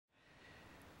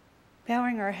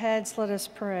Bowing our heads, let us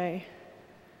pray.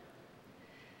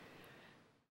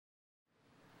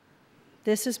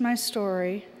 This is my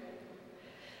story.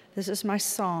 This is my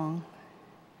song,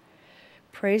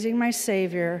 praising my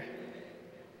Savior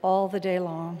all the day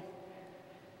long.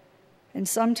 And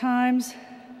sometimes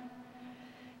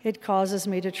it causes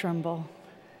me to tremble.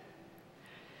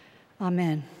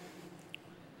 Amen.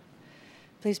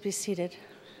 Please be seated.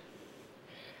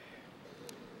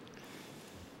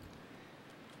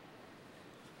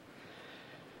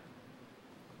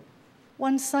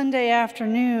 One Sunday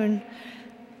afternoon,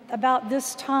 about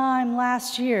this time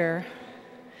last year,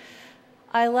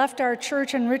 I left our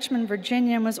church in Richmond,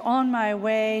 Virginia, and was on my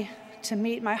way to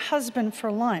meet my husband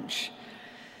for lunch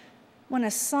when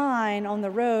a sign on the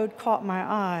road caught my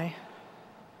eye.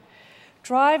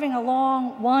 Driving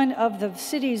along one of the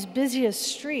city's busiest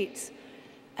streets,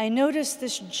 I noticed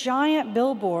this giant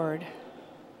billboard,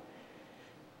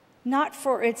 not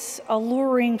for its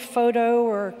alluring photo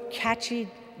or catchy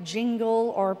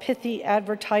jingle or pithy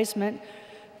advertisement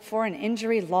for an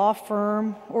injury law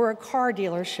firm or a car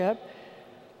dealership.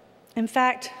 In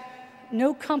fact,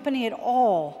 no company at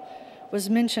all was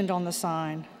mentioned on the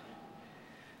sign.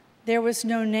 There was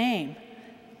no name,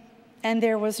 and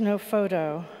there was no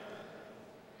photo.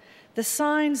 The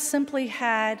sign simply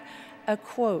had a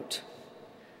quote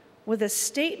with a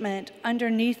statement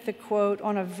underneath the quote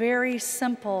on a very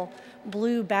simple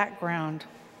blue background.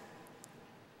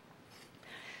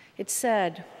 It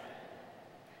said,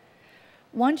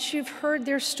 "Once you've heard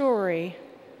their story,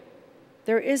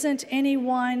 there isn't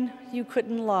anyone you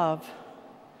couldn't love.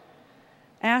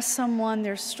 Ask someone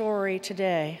their story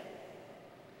today."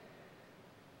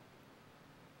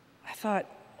 I thought,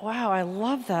 wow, I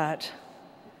love that.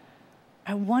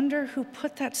 I wonder who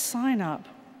put that sign up.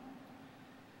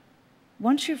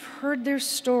 Once you've heard their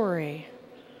story,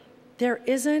 there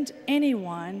isn't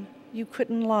anyone you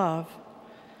couldn't love.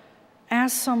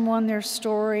 Ask someone their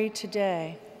story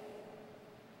today.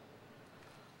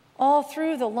 All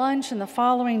through the lunch and the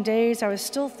following days, I was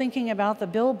still thinking about the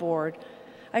billboard.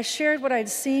 I shared what I'd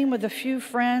seen with a few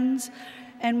friends,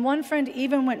 and one friend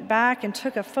even went back and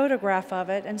took a photograph of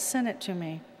it and sent it to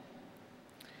me.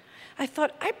 I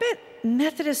thought, I bet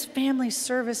Methodist Family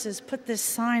Services put this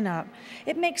sign up.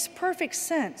 It makes perfect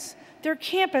sense. Their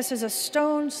campus is a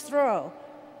stone's throw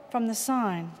from the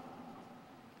sign.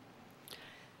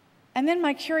 And then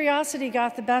my curiosity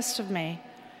got the best of me.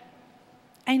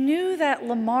 I knew that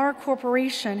Lamar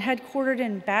Corporation, headquartered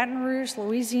in Baton Rouge,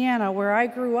 Louisiana, where I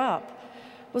grew up,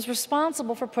 was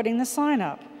responsible for putting the sign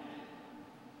up.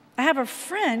 I have a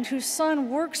friend whose son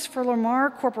works for Lamar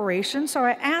Corporation, so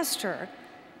I asked her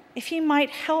if he might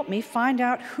help me find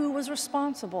out who was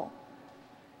responsible,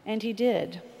 and he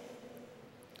did.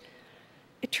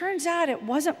 It turns out it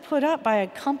wasn't put up by a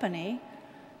company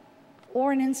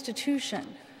or an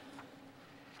institution.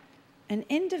 An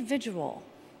individual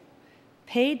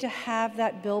paid to have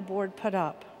that billboard put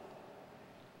up.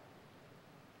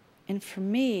 And for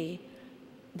me,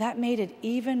 that made it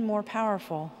even more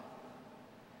powerful.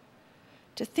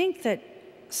 To think that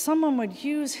someone would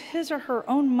use his or her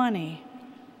own money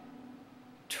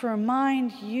to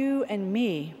remind you and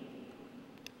me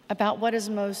about what is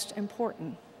most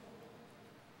important.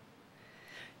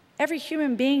 Every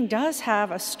human being does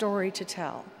have a story to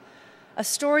tell. A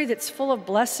story that's full of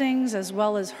blessings as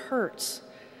well as hurts.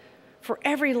 For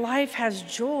every life has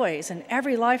joys and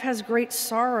every life has great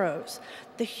sorrows.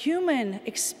 The human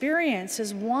experience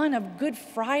is one of Good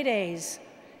Fridays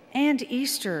and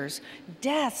Easters,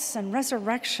 deaths and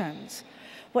resurrections.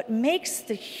 What makes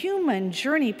the human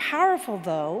journey powerful,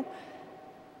 though,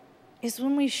 is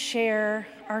when we share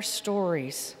our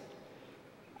stories,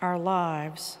 our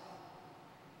lives.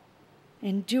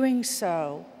 In doing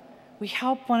so, we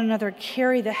help one another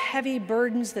carry the heavy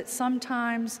burdens that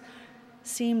sometimes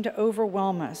seem to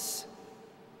overwhelm us.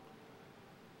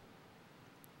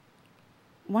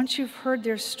 Once you've heard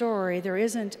their story, there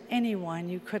isn't anyone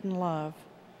you couldn't love.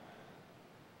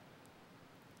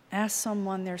 Ask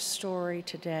someone their story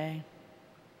today.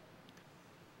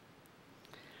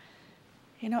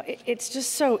 You know, it's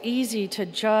just so easy to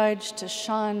judge, to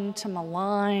shun, to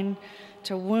malign,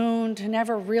 to wound, to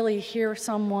never really hear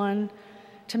someone,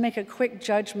 to make a quick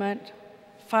judgment,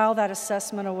 file that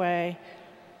assessment away.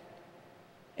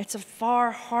 It's a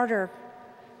far harder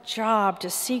job to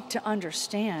seek to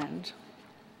understand,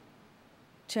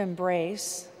 to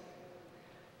embrace,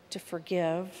 to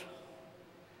forgive.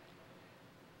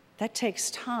 That takes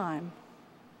time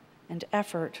and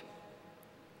effort.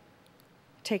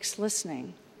 It takes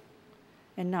listening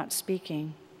and not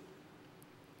speaking.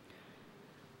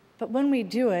 But when we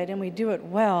do it, and we do it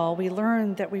well, we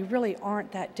learn that we really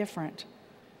aren't that different.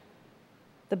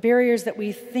 The barriers that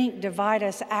we think divide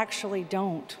us actually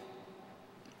don't.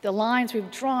 The lines we've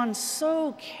drawn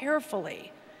so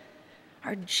carefully,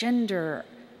 our gender,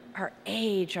 our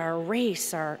age, our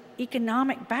race, our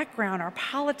economic background, our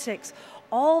politics,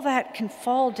 all that can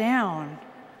fall down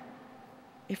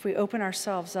if we open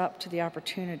ourselves up to the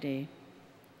opportunity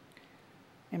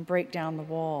and break down the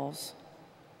walls.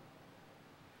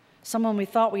 Someone we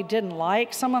thought we didn't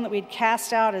like, someone that we'd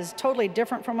cast out as totally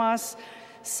different from us,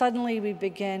 suddenly we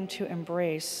begin to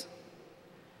embrace.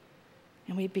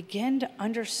 And we begin to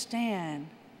understand,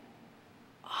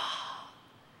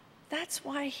 that's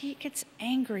why he gets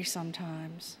angry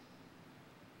sometimes.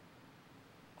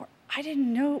 Or I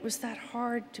didn't know it was that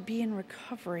hard to be in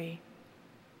recovery.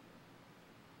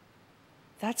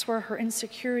 That's where her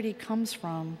insecurity comes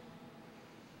from.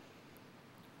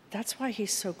 That's why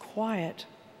he's so quiet.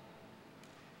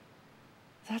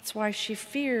 That's why she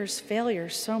fears failure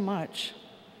so much.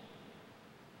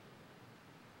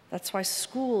 That's why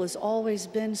school has always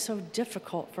been so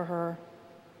difficult for her.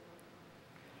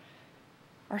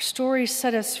 Our stories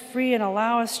set us free and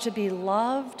allow us to be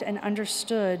loved and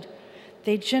understood.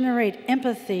 They generate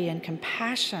empathy and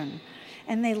compassion,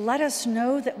 and they let us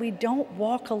know that we don't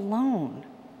walk alone.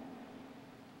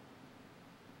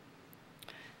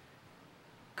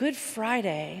 Good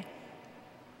Friday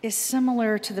is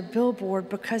similar to the billboard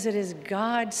because it is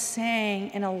God saying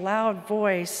in a loud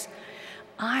voice,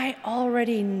 I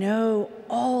already know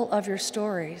all of your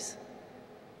stories,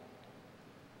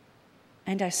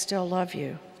 and I still love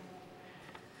you.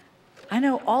 I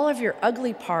know all of your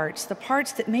ugly parts, the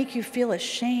parts that make you feel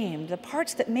ashamed, the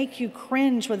parts that make you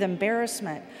cringe with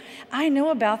embarrassment. I know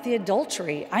about the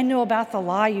adultery. I know about the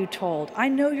lie you told. I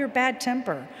know your bad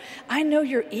temper. I know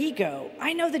your ego.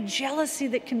 I know the jealousy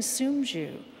that consumes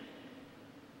you.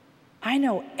 I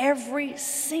know every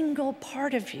single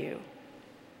part of you,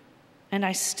 and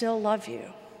I still love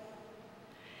you.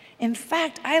 In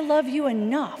fact, I love you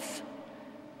enough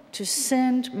to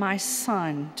send my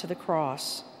son to the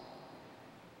cross.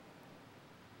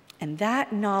 And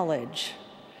that knowledge,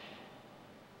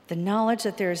 the knowledge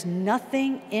that there is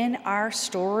nothing in our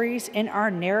stories, in our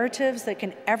narratives that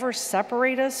can ever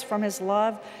separate us from his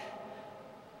love,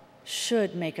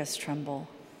 should make us tremble.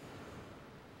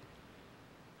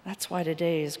 That's why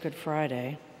today is Good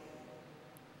Friday.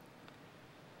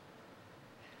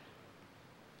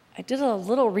 I did a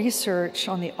little research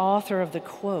on the author of the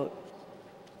quote.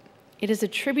 It is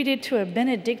attributed to a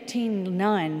Benedictine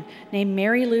nun named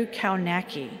Mary Lou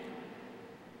Kaunacki.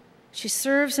 She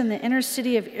serves in the inner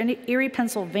city of Erie,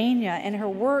 Pennsylvania, and her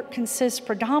work consists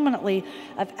predominantly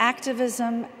of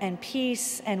activism and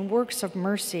peace and works of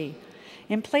mercy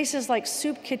in places like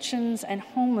soup kitchens and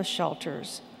homeless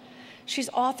shelters. She's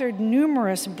authored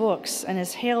numerous books and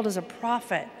is hailed as a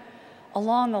prophet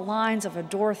along the lines of a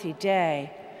Dorothy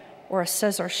Day or a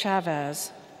Cesar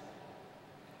Chavez.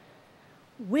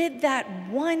 With that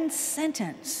one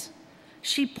sentence,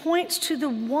 she points to the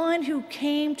one who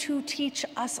came to teach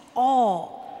us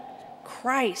all,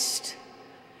 Christ.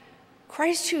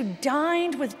 Christ who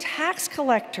dined with tax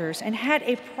collectors and had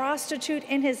a prostitute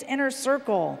in his inner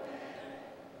circle.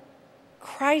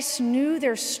 Christ knew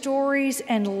their stories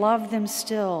and loved them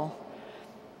still.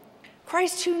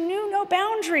 Christ who knew no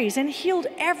boundaries and healed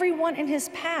everyone in his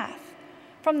path,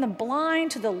 from the blind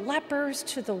to the lepers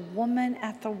to the woman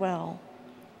at the well.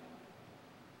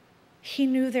 He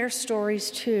knew their stories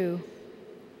too.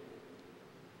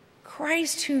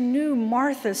 Christ who knew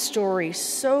Martha's story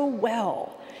so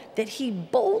well that he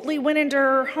boldly went into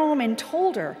her home and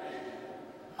told her,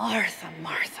 Martha,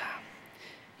 Martha,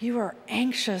 you are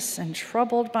anxious and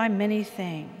troubled by many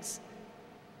things.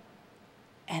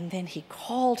 And then he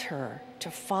called her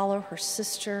to follow her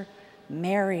sister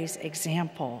Mary's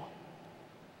example.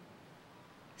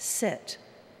 Sit,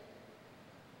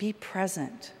 be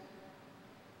present,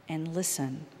 and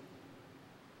listen.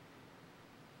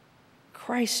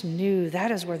 Christ knew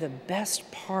that is where the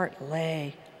best part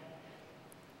lay,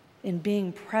 in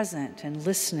being present and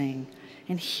listening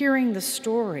and hearing the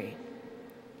story.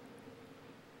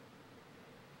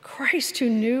 Christ, who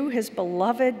knew his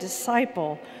beloved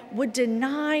disciple would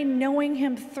deny knowing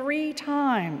him 3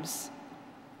 times,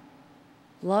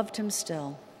 loved him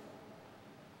still.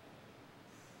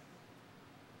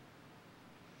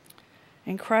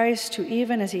 And Christ, who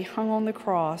even as he hung on the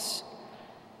cross,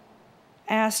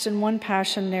 asked in one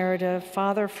passion narrative,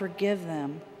 Father, forgive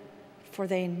them, for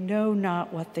they know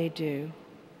not what they do.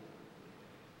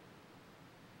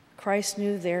 Christ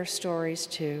knew their stories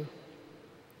too.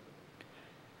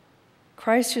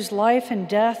 Christ, whose life and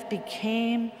death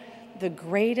became the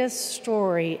greatest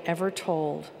story ever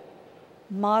told,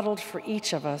 modeled for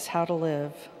each of us how to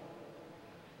live.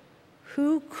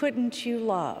 Who couldn't you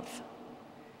love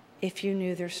if you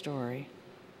knew their story?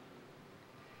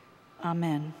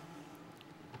 Amen.